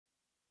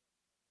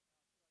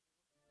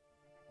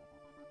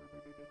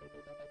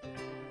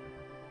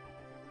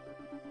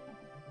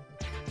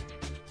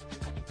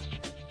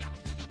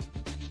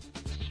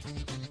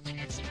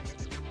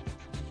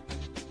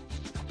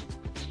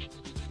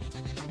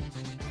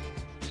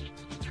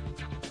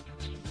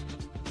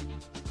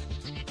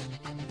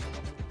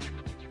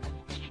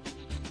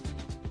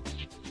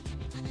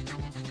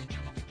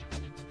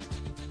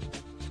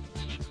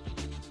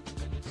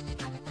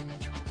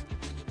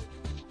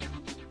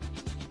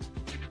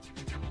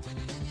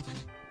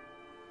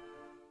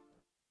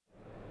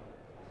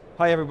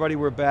Hi everybody,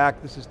 we're back.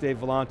 This is Dave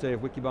Vellante of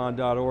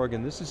wikibon.org,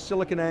 and this is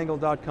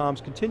SiliconANGLE.com's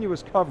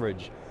continuous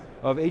coverage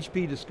of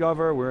HP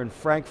Discover. We're in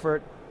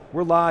Frankfurt.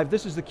 We're live.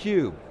 This is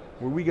theCUBE,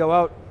 where we go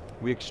out,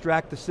 we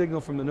extract the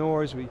signal from the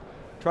noise, we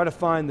try to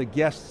find the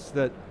guests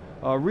that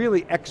are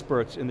really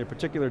experts in their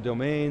particular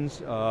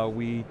domains.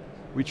 We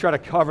try to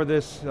cover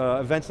this,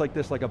 events like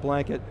this like a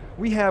blanket.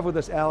 We have with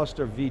us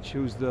Alistair Veitch,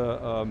 who's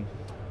the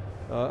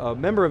a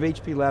member of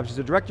HP Labs. He's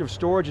the Director of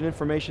Storage and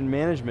Information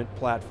Management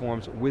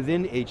Platforms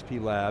within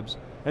HP Labs,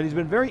 and he's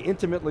been very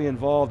intimately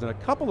involved in a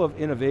couple of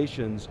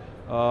innovations,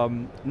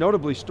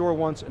 notably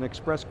StoreOnce and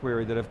Express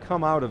Query, that have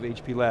come out of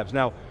HP Labs.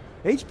 Now,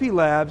 HP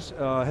Labs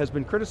has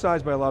been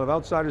criticized by a lot of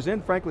outsiders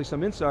and frankly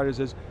some insiders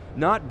as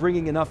not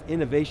bringing enough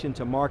innovation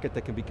to market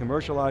that can be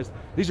commercialized.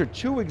 These are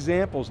two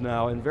examples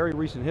now in very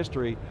recent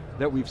history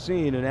that we've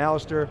seen, and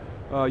Alistair,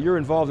 you're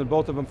involved in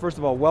both of them. First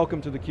of all, welcome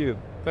to theCUBE.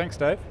 Thanks,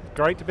 Dave.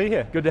 Great to be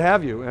here. Good to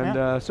have you. And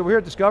yeah. So we're here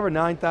at Discover,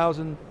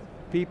 9,000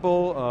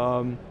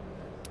 people.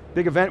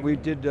 Big event. We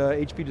did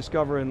HP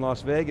Discover in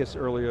Las Vegas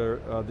earlier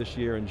this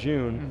year in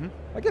June.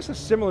 Mm-hmm. I guess a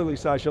similarly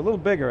sized show, a little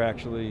bigger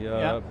actually,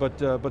 yeah.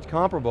 but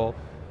comparable.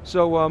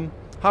 So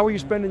how are you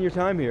spending your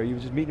time here? You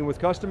just meeting with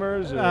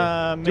customers,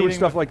 doing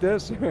stuff like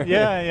this?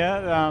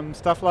 yeah,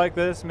 stuff like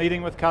this,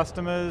 meeting with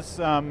customers,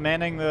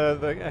 manning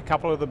a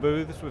couple of the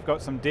booths. We've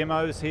got some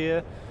demos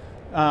here.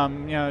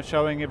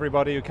 Showing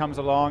everybody who comes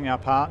along, our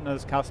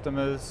partners,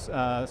 customers,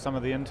 some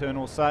of the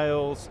internal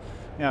sales,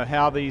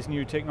 how these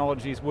new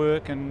technologies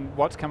work and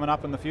what's coming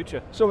up in the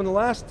future. So in the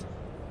last,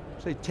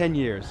 say 10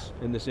 years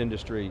in this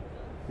industry,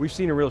 we've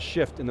seen a real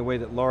shift in the way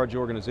that large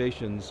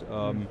organizations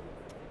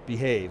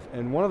behave.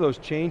 And one of those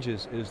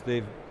changes is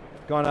they've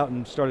gone out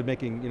and started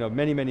making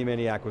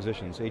many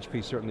acquisitions.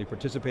 HP certainly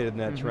participated in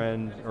that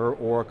trend,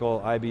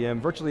 Oracle,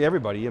 IBM, virtually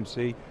everybody,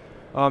 EMC.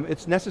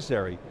 It's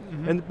necessary.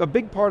 And a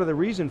big part of the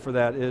reason for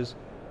that is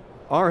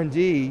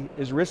R&D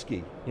is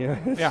risky.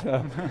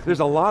 There's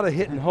a lot of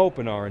hit and hope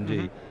in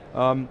R&D.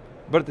 But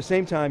at the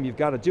same time, you've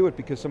got to do it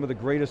because some of the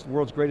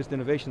world's greatest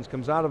innovations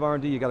comes out of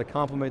R&D. You've got to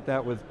complement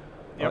that with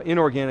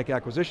inorganic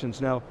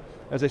acquisitions. Now,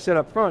 as I said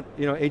up front,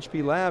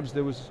 HP Labs,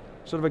 there was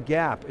sort of a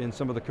gap in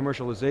some of the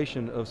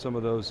commercialization of some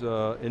of those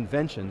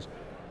inventions.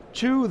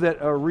 Two that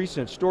are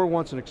recent,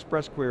 StoreOnce and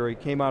Express Query,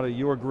 came out of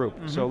your group.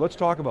 So let's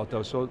talk about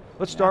those. So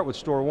let's start with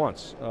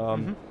StoreOnce.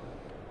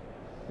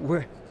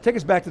 Take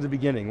us back to the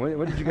beginning.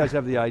 When did you guys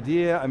have the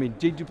idea? I mean,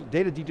 data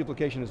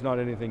deduplication is not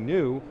anything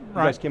new. You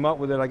guys came out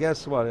with it, I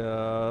guess, what,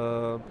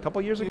 a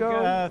couple years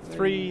ago?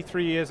 Three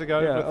years ago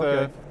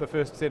with the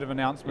first set of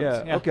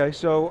announcements. Yeah. Okay,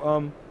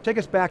 so take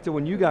us back to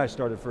when you guys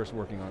started first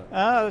working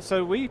on it.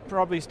 So we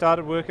probably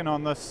started working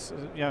on this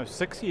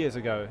 6 years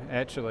ago,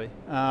 actually.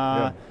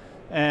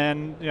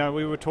 And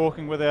we were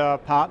talking with our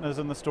partners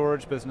in the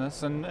storage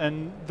business,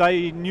 and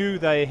they knew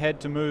they had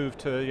to move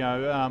to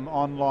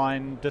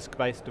online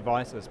disk-based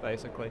devices,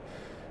 basically.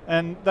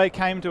 And they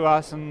came to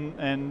us,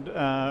 and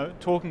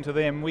talking to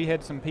them, we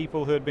had some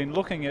people who had been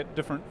looking at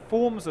different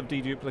forms of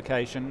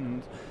deduplication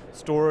and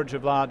storage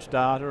of large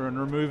data and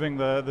removing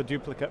the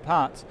duplicate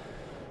parts.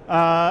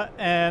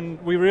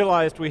 And we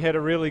realized we had a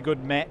really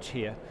good match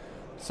here.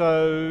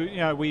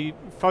 So we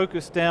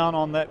focused down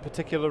on that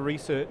particular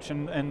research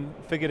and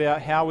figured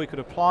out how we could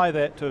apply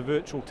that to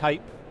virtual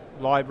tape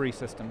library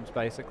systems,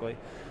 basically,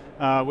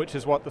 which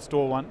is what the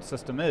StoreOnce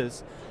system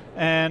is,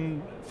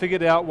 and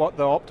figured out what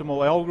the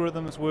optimal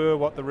algorithms were,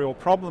 what the real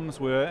problems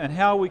were, and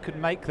how we could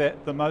make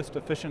that the most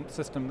efficient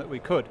system that we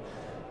could.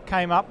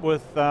 Came up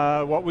with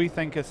what we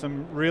think are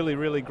some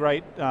really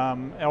great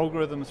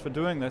algorithms for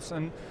doing this,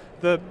 and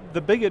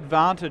the big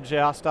advantage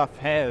our stuff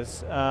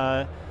has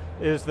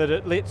is that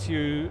it lets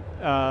you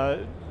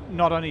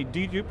not only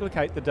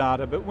deduplicate the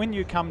data, but when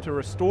you come to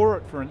restore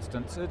it, for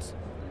instance, it's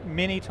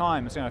many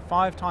times,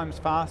 5 times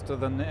faster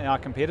than our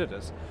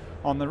competitors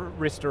on the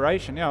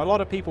restoration. A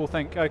lot of people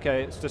think,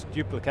 okay, it's just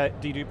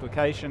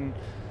deduplication,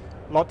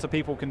 lots of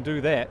people can do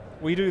that.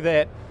 We do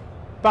that,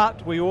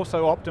 but we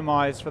also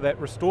optimize for that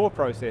restore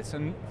process.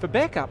 And for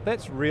backup,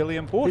 that's really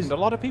important. A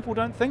lot of people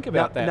don't think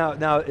about that.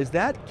 Now, is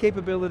that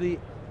capability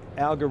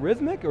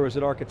algorithmic, or is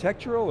it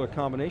architectural, or a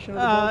combination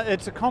of both?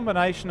 It's a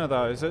combination of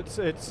those. It's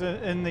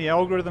in the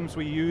algorithms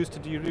we use to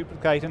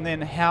deduplicate, and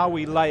then how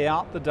we lay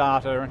out the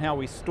data and how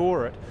we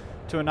store it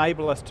to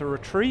enable us to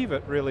retrieve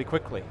it really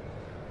quickly.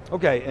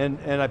 Okay,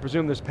 and I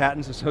presume there's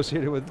patents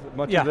associated with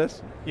much of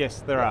this?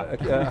 Yes, there are.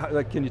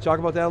 Can you talk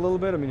about that a little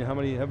bit? I mean, how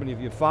many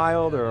have you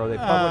filed, or are they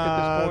public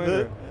at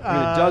this point? I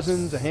mean,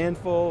 dozens, a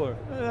handful, or?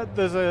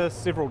 There's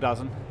several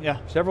dozen, yeah.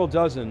 Several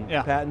dozen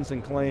patents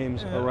and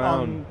claims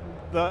around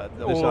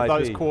all of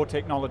those core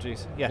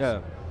technologies, yes. Yeah.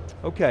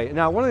 Okay,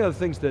 now one of the other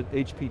things that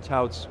HP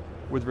touts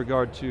with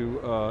regard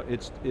to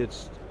its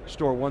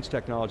StoreOnce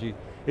technology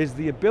is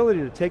the ability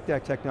to take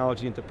that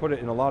technology and to put it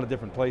in a lot of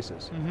different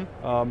places.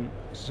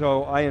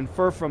 So I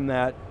infer from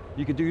that,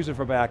 you could use it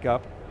for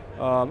backup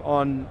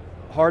on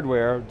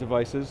hardware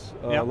devices,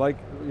 like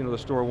the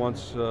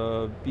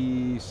StoreOnce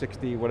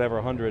B60, whatever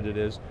 100 it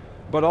is,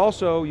 but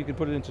also you could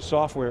put it into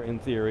software in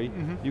theory.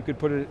 You could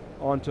put it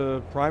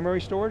onto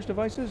primary storage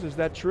devices, is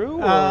that true?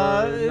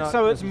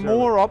 So it's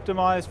more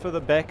optimized for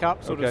the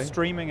backup sort of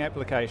streaming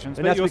applications.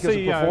 And that's because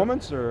of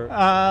performance, or?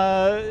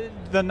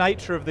 The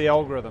nature of the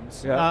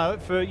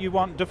algorithms. You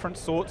want different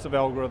sorts of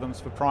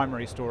algorithms for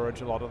primary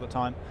storage a lot of the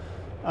time.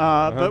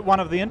 But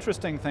one of the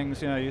interesting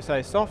things, you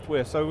say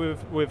software, so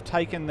we've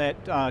taken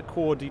that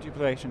core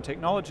deduplication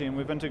technology and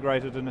we've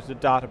integrated it into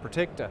Data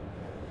Protector.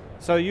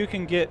 So you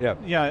can get,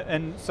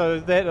 and so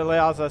that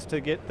allows us to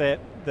get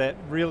that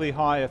really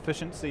high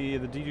efficiency,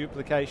 the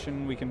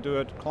deduplication. We can do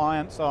it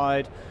client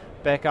side,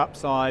 backup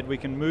side. We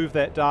can move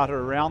that data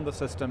around the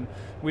system.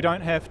 We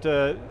don't have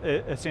to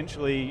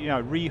essentially,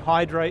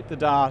 rehydrate the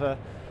data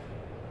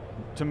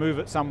to move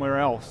it somewhere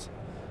else.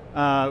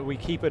 We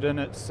keep it in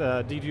its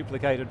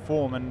deduplicated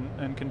form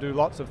and can do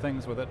lots of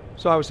things with it.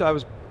 So I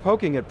was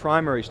poking at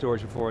primary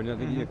storage before, and I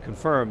think you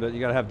confirmed that you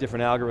got to have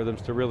different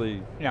algorithms to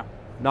really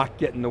not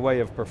get in the way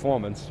of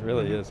performance,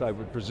 really, as I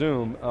would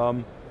presume.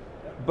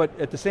 But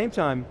at the same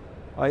time,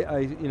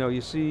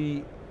 you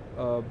see,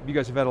 you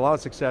guys have had a lot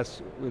of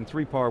success in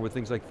 3PAR with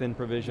things like thin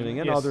provisioning,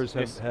 and others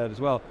have had as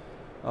well.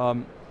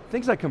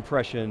 Things like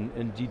compression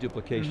and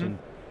deduplication.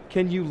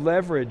 Can you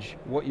leverage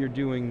what you're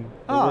doing,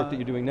 the work that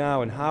you're doing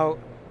now, and how,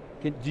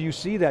 do you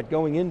see that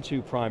going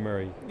into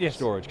primary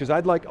storage? Because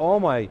I'd like all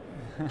my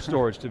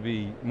storage to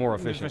be more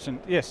efficient.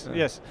 Yes.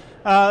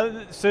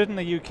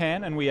 Certainly you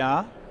can, and we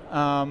are.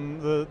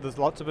 There's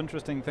lots of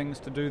interesting things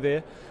to do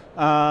there.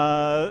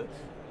 The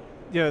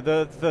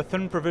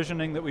thin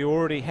provisioning that we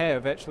already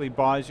have actually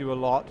buys you a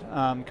lot.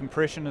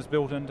 Compression is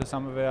built into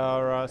some of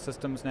our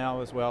systems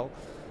now as well.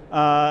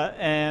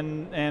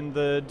 And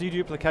the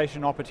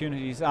deduplication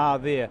opportunities are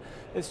there.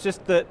 It's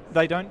just that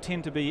they don't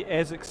tend to be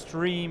as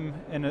extreme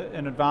in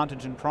an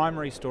advantage in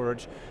primary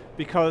storage,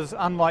 because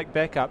unlike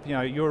backup,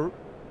 you're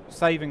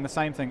saving the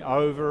same thing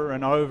over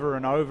and over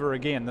and over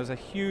again. There's a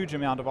huge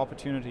amount of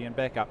opportunity in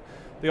backup.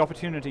 The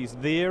opportunity's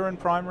there in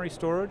primary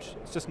storage,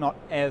 it's just not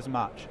as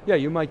much. Yeah,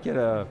 you might get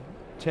a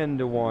 10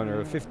 to 1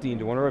 or a 15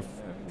 to 1 or a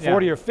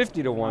 40 or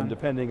 50 to 1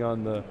 depending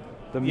on the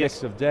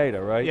mix of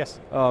data, right? Yes.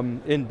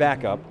 In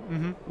backup,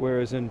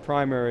 whereas in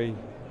primary,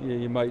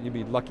 you'd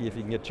be lucky if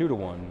you can get 2 to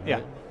 1. Right?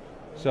 Yeah.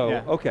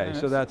 So okay,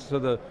 so that's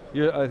I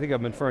think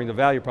I'm inferring the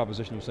value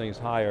proposition you're saying is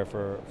higher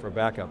for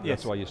backup. Yes.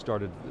 That's why you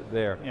started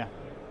there. Yeah.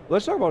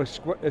 Let's talk about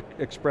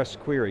Express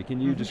Query.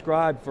 Can you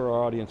describe for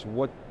our audience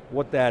what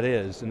that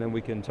is, and then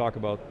we can talk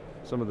about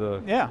some of the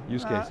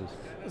use cases.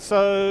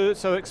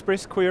 So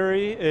Express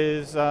Query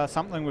is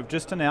something we've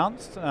just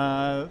announced.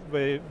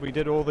 We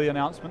did all the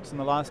announcements in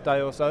the last day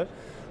or so.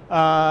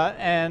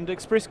 And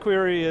Express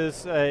Query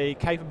is a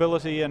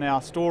capability in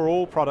our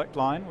StoreAll product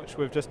line, which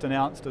we've just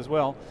announced as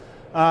well.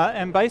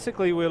 And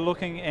basically we're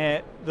looking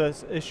at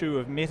this issue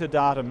of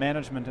metadata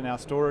management in our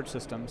storage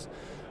systems.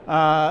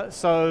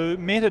 So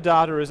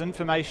metadata is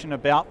information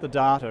about the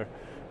data,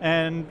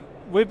 and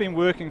we've been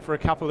working for a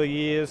couple of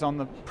years on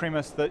the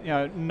premise that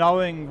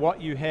knowing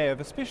what you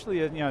have,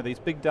 especially these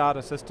big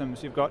data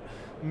systems, you've got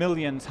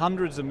millions,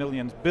 hundreds of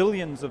millions,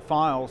 billions of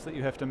files that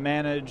you have to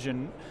manage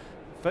and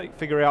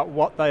figure out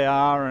what they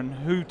are and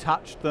who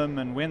touched them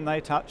and when they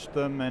touched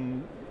them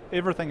and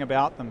everything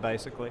about them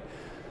basically.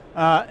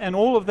 And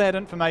all of that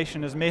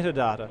information is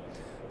metadata.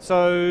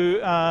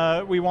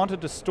 So we wanted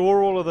to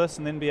store all of this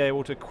and then be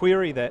able to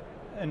query that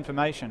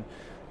information.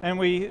 And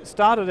we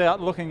started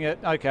out looking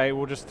at, okay,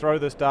 we'll just throw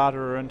this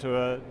data into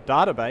a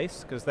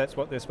database, because that's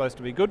what they're supposed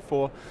to be good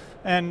for,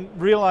 and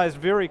realized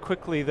very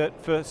quickly that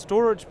for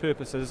storage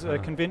purposes, a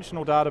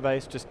conventional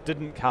database just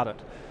didn't cut it.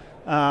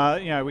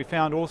 We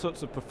found all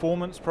sorts of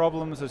performance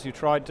problems as you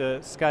tried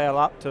to scale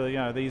up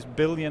to these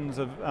billions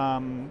of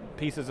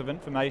pieces of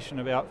information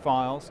about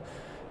files.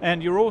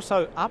 And you're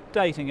also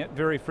updating it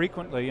very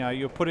frequently.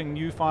 You're putting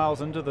new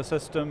files into the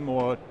system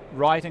or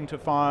writing to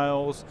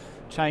files,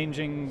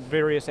 changing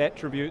various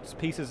attributes,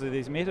 pieces of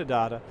these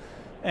metadata.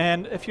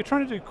 And if you're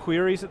trying to do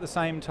queries at the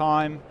same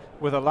time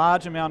with a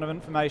large amount of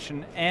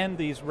information and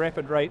these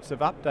rapid rates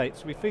of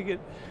updates, we figured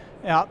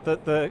out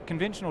that the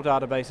conventional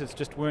databases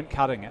just weren't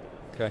cutting it.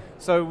 Okay.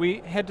 So we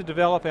had to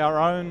develop our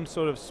own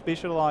sort of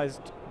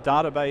specialized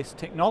database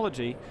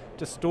technology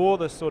to store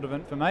this sort of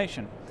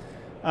information.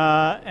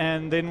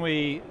 And then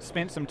we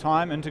spent some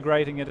time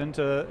integrating it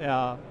into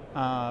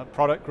our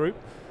product group,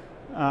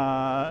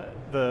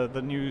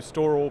 the new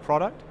StoreAll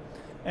product.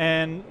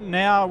 And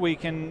now we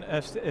can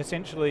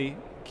essentially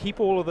keep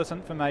all of this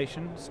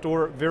information,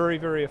 store it very,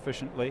 very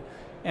efficiently,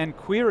 and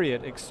query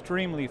it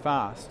extremely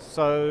fast.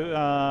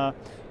 So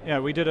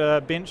we did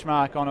a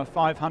benchmark on a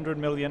 500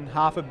 million,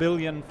 half a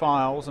billion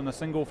files in a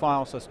single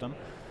file system.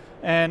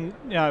 And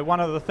one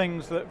of the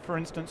things that, for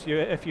instance,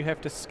 if you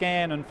have to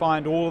scan and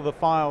find all of the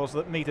files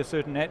that meet a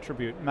certain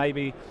attribute,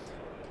 maybe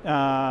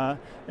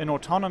in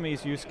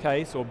autonomy's use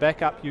case or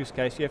backup use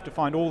case, you have to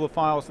find all the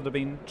files that have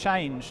been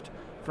changed,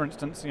 for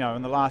instance,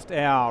 in the last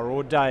hour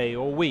or day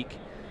or week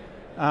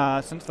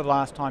since the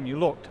last time you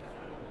looked.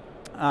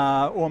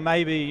 Or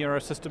maybe you're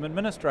a system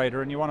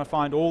administrator and you want to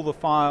find all the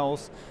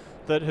files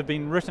that have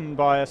been written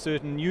by a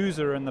certain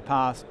user in the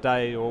past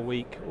day or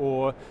week,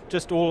 or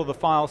just all of the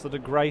files that are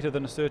greater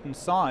than a certain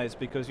size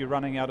because you're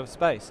running out of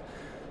space.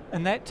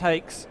 And that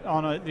takes,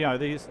 on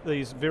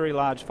these very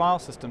large file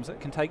systems, it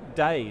can take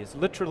days,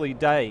 literally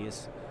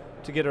days,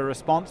 to get a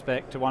response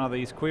back to one of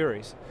these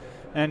queries.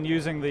 And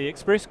using the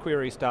Express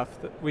Query stuff,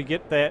 we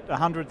get that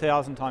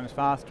 100,000 times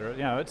faster.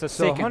 It's a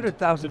second. So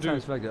 100,000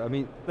 times faster. I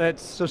mean,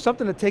 so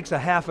something that takes a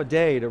half a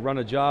day to run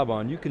a job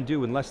on, you can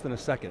do in less than a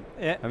second.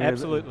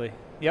 Absolutely.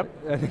 Yep.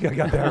 I think I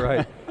got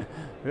that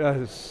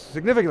right.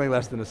 Significantly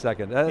less than a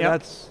second.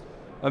 That's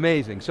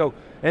amazing. So,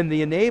 and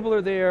the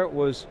enabler there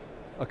was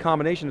a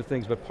combination of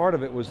things, but part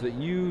of it was that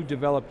you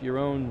developed your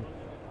own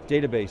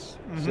database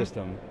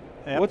system.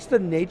 Yep. What's the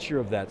nature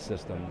of that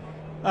system?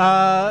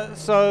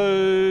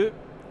 So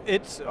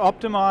it's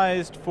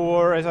optimized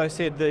for, as I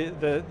said,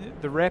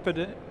 the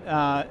rapid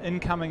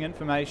incoming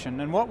information.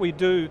 And what we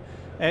do,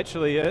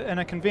 actually, in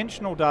a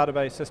conventional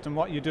database system,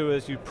 what you do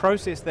is you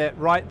process that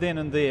right then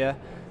and there,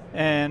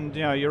 and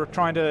you're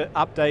trying to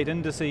update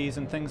indices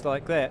and things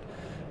like that.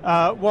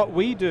 What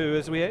we do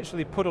is we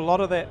actually put a lot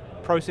of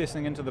that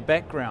processing into the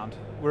background,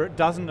 where it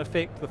doesn't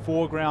affect the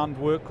foreground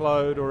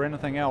workload or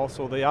anything else,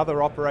 or the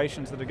other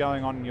operations that are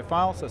going on in your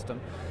file system.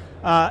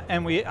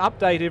 And we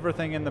update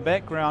everything in the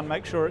background,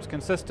 make sure it's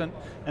consistent,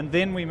 and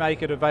then we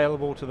make it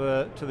available to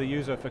the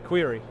user for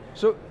query.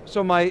 So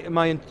I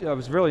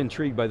was really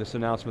intrigued by this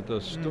announcement,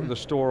 the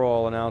store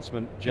all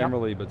announcement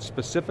generally, but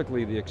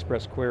specifically the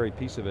Express Query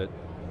piece of it,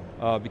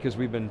 because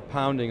we've been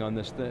pounding on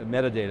this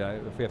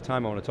metadata. If we have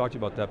time, I want to talk to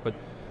you about that. But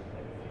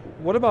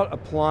what about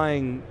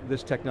applying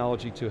this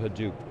technology to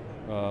Hadoop,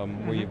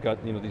 where you've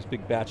got these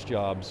big batch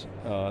jobs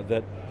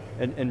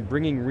and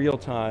bringing real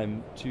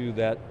time to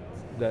that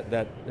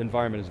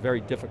environment is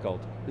very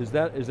difficult. Is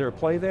there a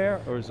play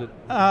there, or is it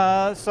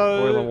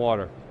oil and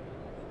water?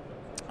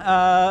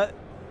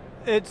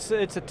 It's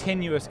a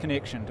tenuous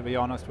connection, to be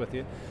honest with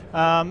you.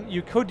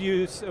 You could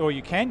use, or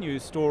you can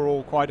use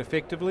StoreAll quite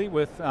effectively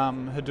with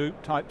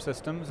Hadoop type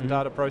systems and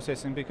data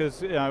processing,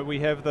 because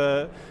we have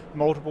the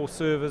multiple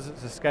servers,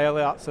 it's a scale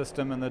out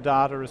system, and the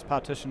data is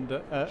partitioned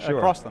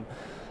across them.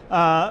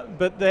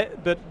 But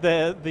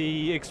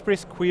the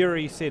Express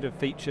Query set of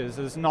features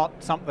is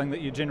not something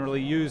that you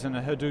generally use in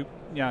a Hadoop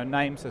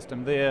name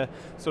system. They're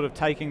sort of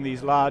taking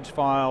these large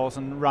files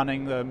and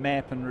running the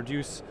map and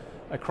reduce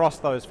across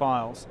those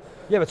files.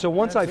 Yeah, but so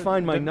once I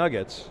find my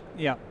nuggets,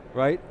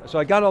 right? So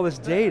I got all this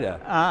data.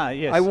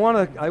 Yes. I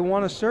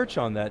want to search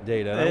on that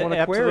data. I want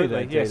to query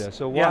that data.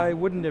 So why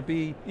wouldn't it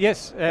be?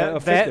 Yes,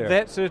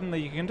 that certainly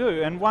you can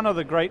do. And one of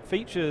the great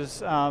features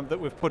that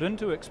we've put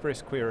into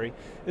Express Query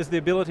is the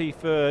ability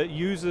for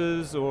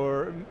users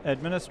or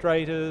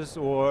administrators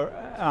or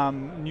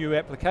new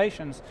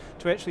applications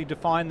to actually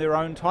define their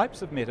own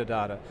types of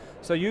metadata.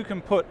 So you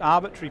can put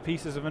arbitrary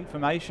pieces of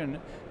information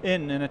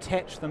in and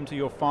attach them to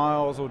your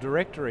files or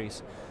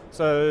directories.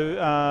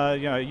 So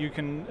you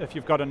can, if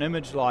you've got an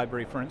image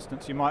library, for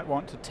instance, you might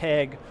want to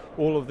tag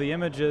all of the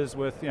images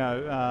with,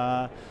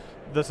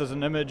 this is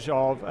an image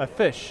of a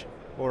fish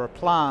or a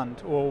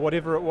plant or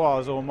whatever it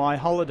was, or my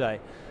holiday.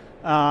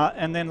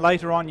 And then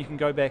later on you can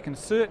go back and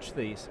search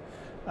these.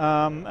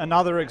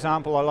 Another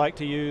example I like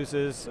to use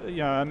is,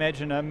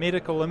 imagine a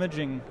medical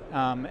imaging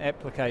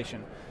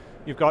application.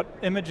 You've got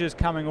images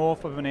coming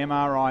off of an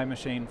MRI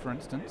machine, for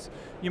instance.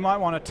 You might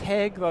want to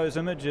tag those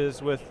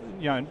images with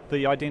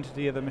the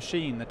identity of the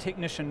machine, the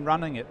technician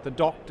running it, the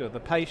doctor,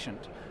 the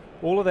patient.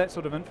 All of that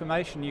sort of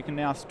information you can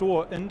now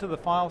store into the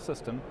file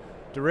system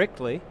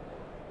directly,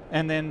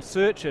 and then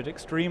search it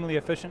extremely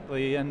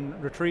efficiently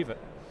and retrieve it.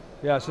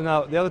 Yeah, so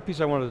now the other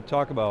piece I wanted to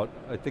talk about,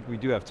 I think we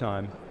do have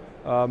time,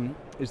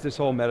 is this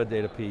whole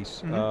metadata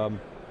piece.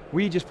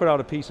 We just put out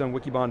a piece on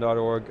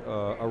wikibon.org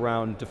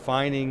around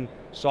defining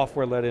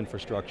software-led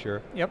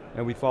infrastructure. Yep.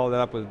 And we followed that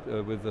up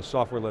with the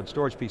software-led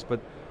storage piece. But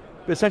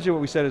essentially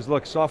what we said is,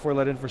 look,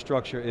 software-led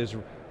infrastructure is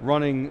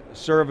running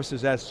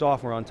services as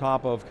software on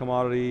top of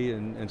commodity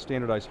and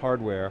standardized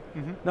hardware.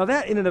 Now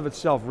that in and of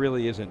itself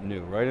really isn't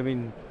new, right? I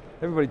mean,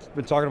 everybody's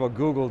been talking about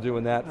Google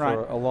doing that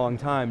for a long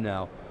time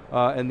now.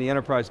 And the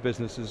enterprise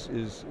business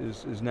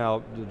is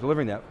now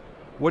delivering that.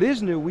 What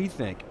is new, we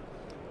think,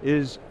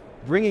 is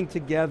bringing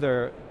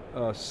together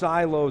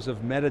silos of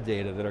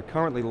metadata that are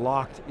currently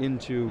locked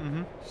into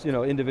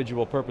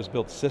individual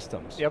purpose-built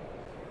systems. Yep.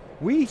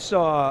 We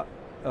saw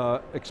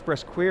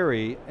Express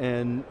Query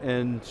and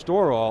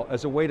StoreAll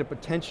as a way to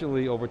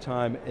potentially, over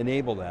time,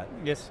 enable that.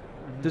 Yes.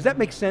 Does that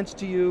make sense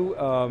to you?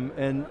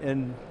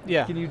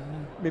 Yeah. Can you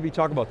maybe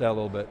talk about that a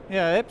little bit?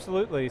 Yeah,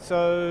 absolutely.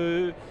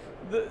 So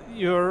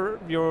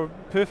you're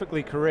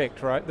perfectly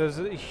correct, right? There's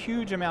a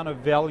huge amount of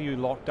value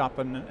locked up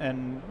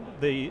in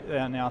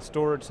our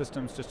storage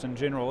systems just in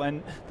general,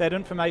 and that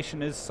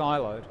information is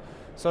siloed.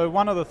 So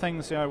one of the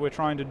things we're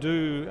trying to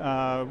do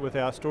with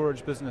our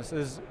storage business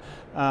is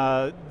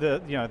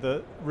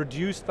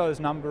reduce those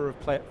number of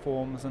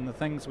platforms and the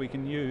things we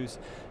can use,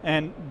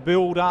 and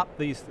build up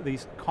these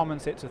common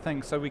sets of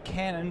things so we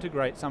can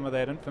integrate some of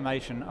that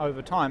information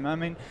over time. I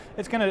mean,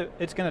 it's going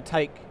to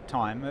take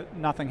time.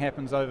 Nothing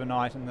happens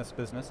overnight in this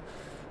business,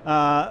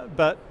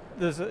 but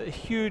there's a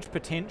huge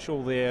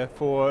potential there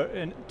for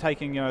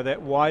taking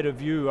that wider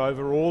view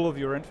over all of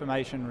your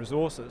information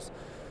resources.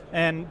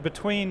 And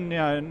between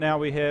now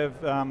we have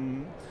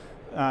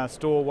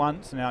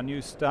StoreOnce and our new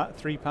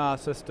 3-par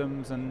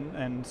systems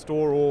and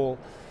StoreAll,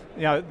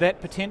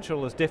 that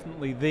potential is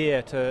definitely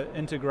there to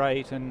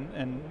integrate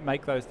and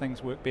make those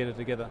things work better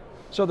together.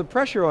 So the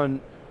pressure on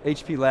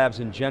HP Labs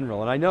in general,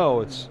 and I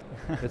know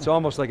it's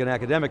almost like an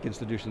academic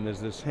institution.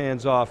 There's this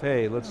hands-off,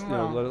 hey, let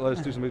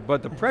us do something.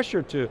 But the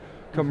pressure to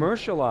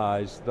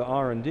commercialize the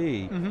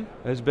R&D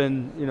has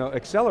been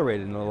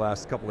accelerated in the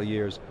last couple of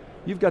years.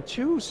 You've got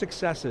 2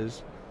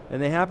 successes,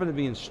 and they happen to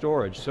be in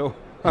storage. So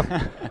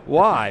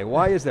why?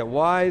 Why is that?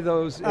 Why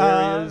those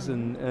areas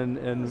and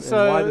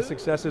why the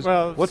successes?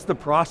 Well, what's the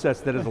process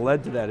that has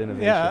led to that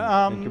innovation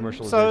and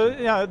commercialization?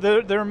 So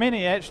there are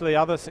many actually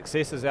other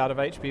successes out of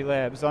HP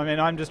Labs. I mean,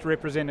 I'm just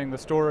representing the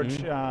storage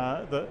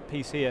the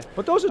piece here.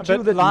 But those are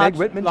 2 that Meg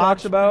Whitman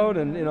talks about,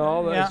 and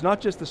it's not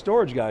just the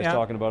storage guys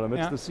talking about them,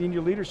 it's the senior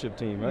leadership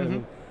team,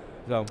 right?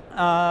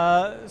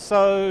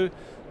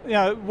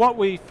 What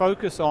we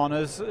focus on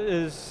is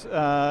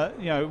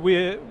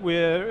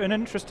we're an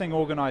interesting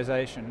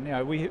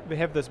organization. We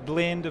have this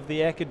blend of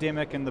the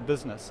academic and the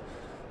business.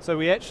 So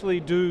we actually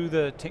do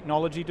the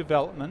technology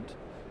development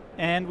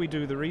and we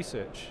do the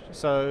research.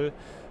 So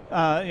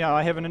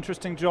I have an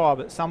interesting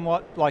job. It's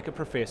somewhat like a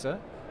professor,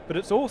 but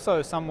it's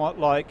also somewhat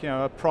like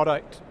a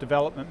product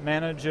development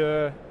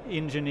manager,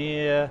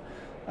 engineer,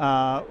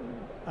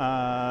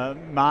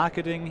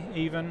 marketing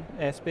even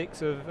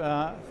aspects of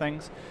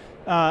things.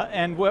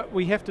 And what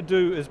we have to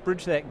do is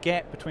bridge that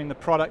gap between the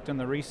product and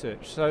the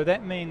research. So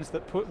that means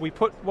that we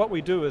put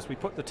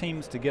the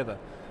teams together.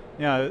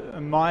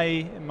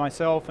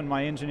 Myself and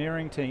my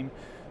engineering team,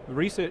 the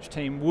research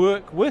team,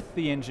 work with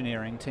the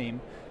engineering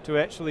team to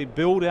actually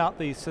build out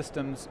these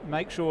systems,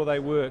 make sure they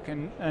work,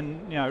 and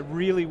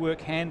really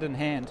work hand in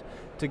hand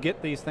to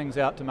get these things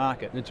out to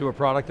market. Into a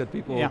product that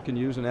people can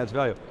use and adds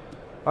value.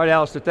 All right,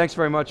 Alistair, thanks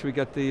very much. We're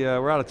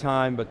out of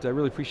time, but I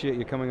really appreciate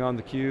you coming on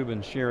theCUBE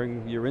and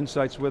sharing your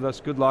insights with us.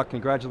 Good luck,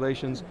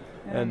 congratulations,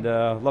 and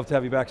love to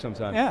have you back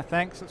sometime. Yeah,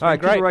 thanks, it's All right,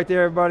 been great. Keep it right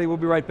there, everybody. We'll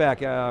be right back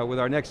with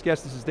our next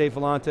guest. This is Dave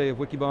Vellante of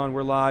Wikibon.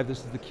 We're live. This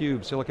is theCUBE,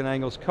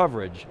 SiliconANGLE's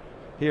coverage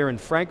here in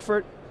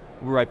Frankfurt.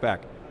 We'll be right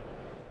back.